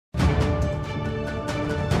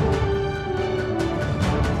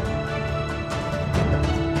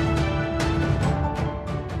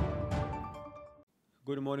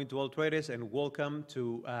Good morning to all traders and welcome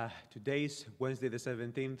to today's Wednesday the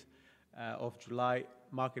 17th of July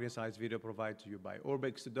market insights video provided to you by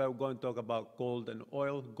Orbex. Today we're going to talk about gold and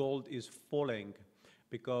oil. Gold is falling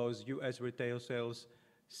because US retail sales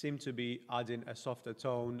seem to be adding a softer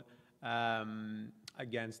tone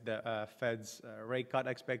against the Fed's rate cut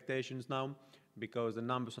expectations now, because the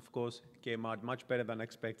numbers of course came out much better than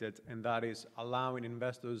expected, and that is allowing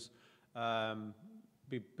investors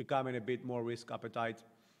becoming a bit more risk appetite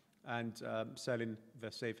and selling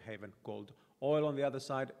the safe haven gold. Oil on the other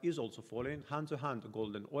side is also falling, hand to hand,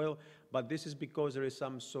 gold and oil, but this is because there is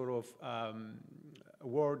some sort of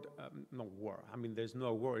there's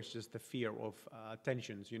no war, it's just the fear of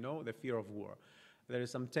tensions, the fear of war. There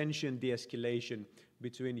is some tension, de-escalation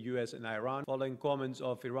between US and Iran, following comments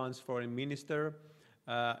of Iran's foreign minister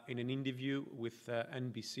in an interview with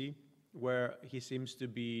NBC, where he seems to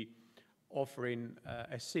be offering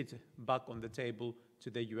a seat back on the table to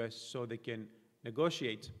the US so they can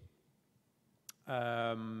negotiate.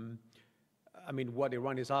 What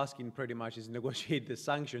Iran is asking pretty much is negotiate the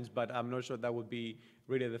sanctions, but I'm not sure that would be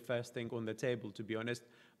really the first thing on the table, to be honest.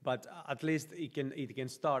 But at least it can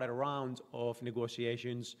start a round of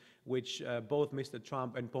negotiations, which both Mr.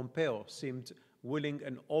 Trump and Pompeo seemed willing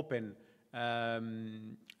and open,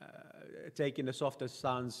 taking a softer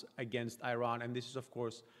stance against Iran. And this is, of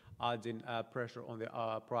course, adding pressure on the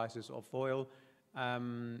prices of oil,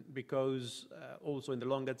 because also in the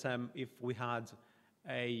longer term, if we had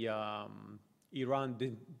a Iran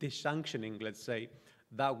desanctioning, let's say,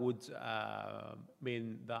 that would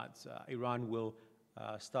mean that Iran will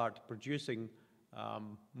start producing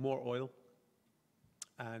more oil,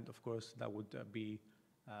 and of course that would be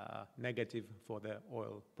negative for the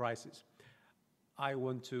oil prices. I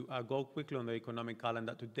want to go quickly on the economic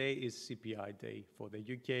calendar. Today is CPI day for the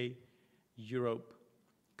UK, Europe,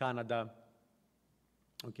 Canada.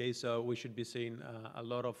 Okay, so we should be seeing a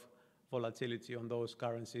lot of volatility on those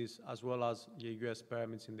currencies, as well as the US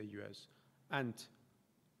permits in the US and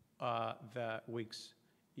the week's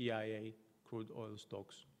EIA crude oil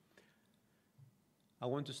stocks. I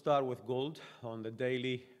want to start with gold. On the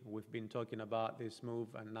daily, we've been talking about this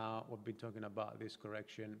move, and now we've been talking about this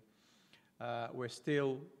correction. We're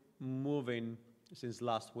still moving since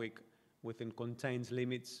last week within contained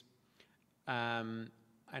limits, and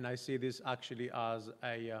I see this actually as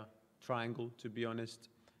a triangle, to be honest,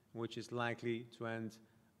 which is likely to end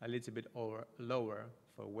a little bit lower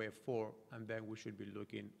for wave 4, and then we should be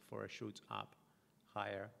looking for a shoot up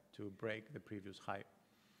higher to break the previous high.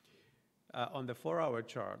 On the 4-hour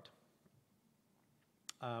chart,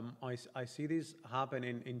 I see this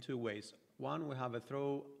happening in two ways. One, we have a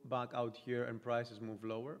throwback out here and prices move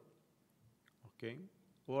lower, okay?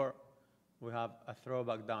 Or we have a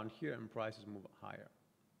throwback down here and prices move higher.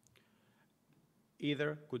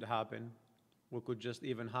 Either could happen. We could just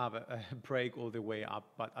even have a break all the way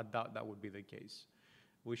up, but I doubt that would be the case.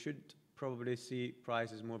 We should probably see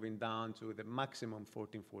prices moving down to the maximum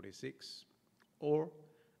 1446, or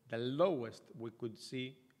the lowest we could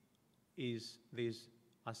see is this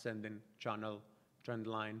ascending channel trend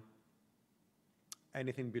line.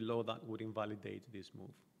 Anything below that would invalidate this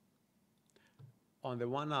move. On the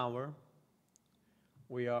 1 hour,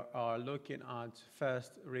 we are looking at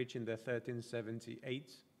first reaching the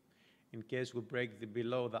 1378 in case we break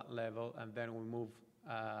below that level, and then we move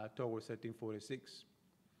towards 1346.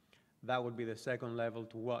 That would be the second level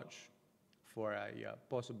to watch for a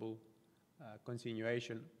possible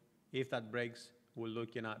continuation. If that breaks, we're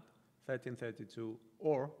looking at 1332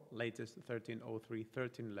 or latest 1303,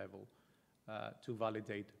 13 level to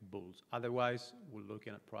validate bulls. Otherwise, we're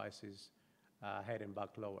looking at prices heading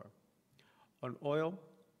back lower. On oil,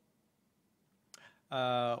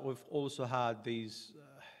 we've also had these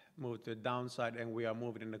move to the downside, and we are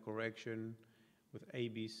moving in a correction with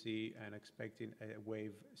ABC and expecting a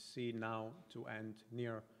wave C now to end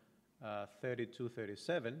near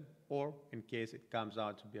 32.37, or in case it comes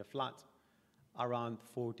out to be a flat, around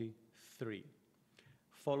 43.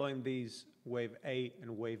 Following these wave A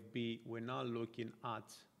and wave B, we're now looking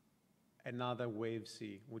at another wave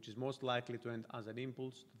C, which is most likely to end as an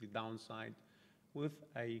impulse to the downside with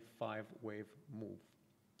a 5-wave move.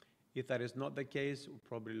 If that is not the case, we're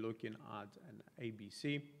probably looking at an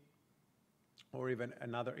ABC or even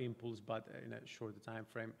another impulse, but in a shorter time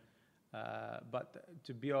frame. But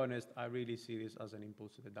to be honest, I really see this as an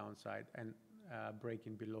impulse to the downside and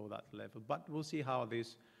breaking below that level. But we'll see how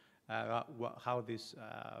this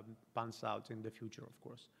pans out in the future, of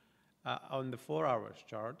course. On the 4-hour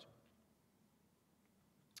chart,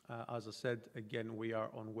 as I said, again, we are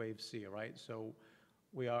on wave C, right? So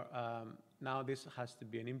we are Now this has to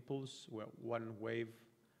be an impulse, where one wave,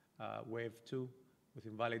 wave two, with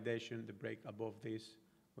invalidation, the break above this.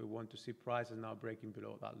 We want to see prices now breaking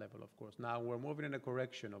below that level, of course. Now we're moving in a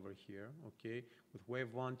correction over here, okay, with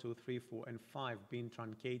wave 1, 2, 3, 4, and 5 being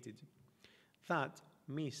truncated. That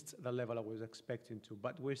missed the level I was expecting to,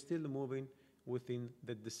 but we're still moving within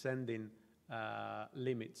the descending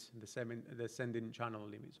limits, the descending channel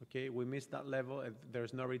limits, okay? We missed that level, and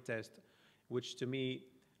there's no retest, which to me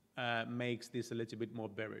makes this a little bit more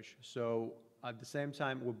bearish. So at the same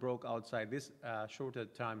time, we broke outside this shorter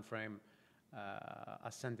time frame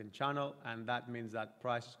ascending channel, and that means that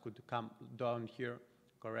prices could come down here,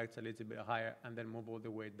 correct a little bit higher, and then move all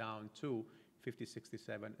the way down to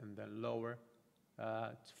 50.67 and then lower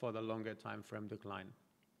for the longer time frame decline.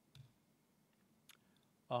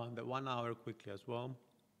 On the 1 hour quickly as well,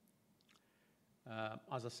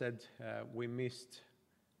 as I said, we missed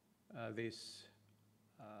this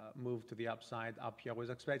move to the upside up here. I was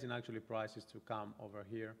expecting actually prices to come over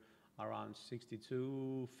here around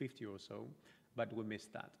 62.50 or so, but we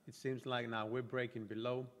missed that. It seems like now we're breaking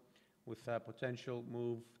below with a potential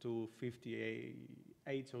move to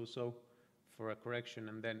 58 or so for a correction,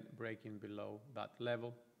 and then breaking below that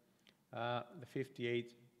level. The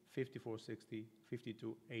 58, 54.60,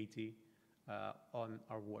 52.80 on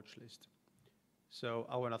our watch list. So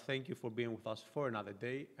I want to thank you for being with us for another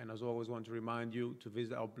day, and as always want to remind you to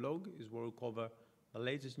visit our blog, is where we cover the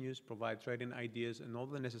latest news, provide trading ideas and all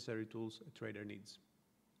the necessary tools a trader needs.